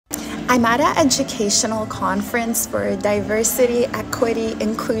I'm at an educational conference for diversity, equity,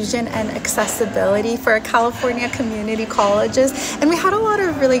 inclusion, and accessibility for California community colleges. And we had a lot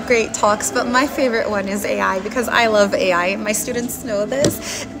of really great talks, but my favorite one is AI because I love AI. My students know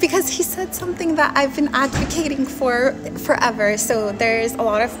this because he said something that I've been advocating for forever. So there's a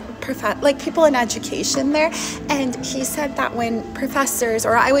lot of people in education there, and he said that when professors,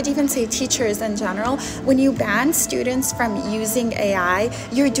 or I would even say teachers in general, when you ban students from using AI,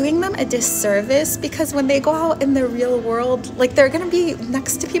 you're doing them a disservice, because when they go out in the real world, like, they're going to be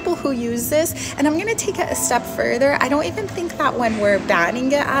next to people who use this. And I'm going to take it a step further. I don't even think that when we're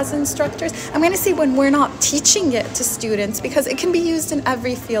banning it as instructors, I'm going to say when we're not teaching it to students, because it can be used in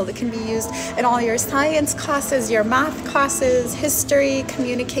every field. It can be used in all your science classes, your math classes, history,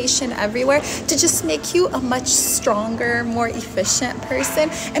 communication, everywhere, to just make you a much stronger, more efficient person.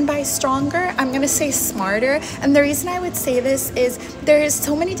 And by stronger, I'm going to say smarter. And the reason I would say this is there's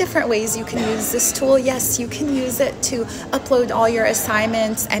so many different ways you can use this tool. Yes, you can use it to upload all your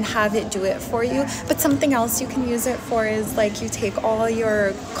assignments and have it do it for you. But something else you can use it for is, like, you take all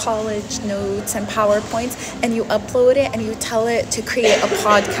your college notes and PowerPoints and you upload it and you tell it to create a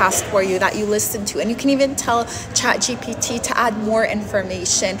podcast for you that you listen to. And you can even tell ChatGPT to add more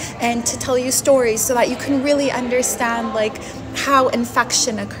information and to tell you stories so that you can really understand, like, how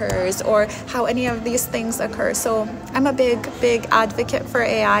infection occurs or how any of these things occur. So I'm a big advocate for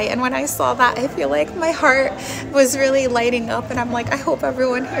AI, and when I saw that, I feel like my heart was really lighting up, and I'm like, I hope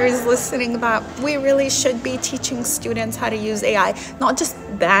everyone here is listening, that we really should be teaching students how to use AI, not just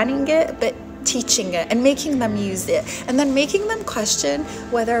banning it, but teaching it and making them use it, and then making them question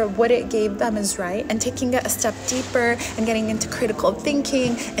whether what it gave them is right, and taking it a step deeper and getting into critical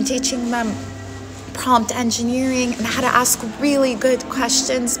thinking and teaching them prompt engineering and how to ask really good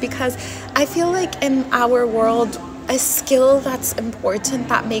questions. Because I feel like in our world, a skill that's important,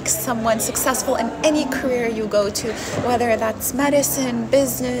 that makes someone successful in any career you go to, whether that's medicine,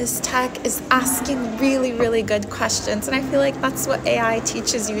 business, tech, is asking really good questions. And I feel like that's what AI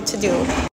teaches you to do.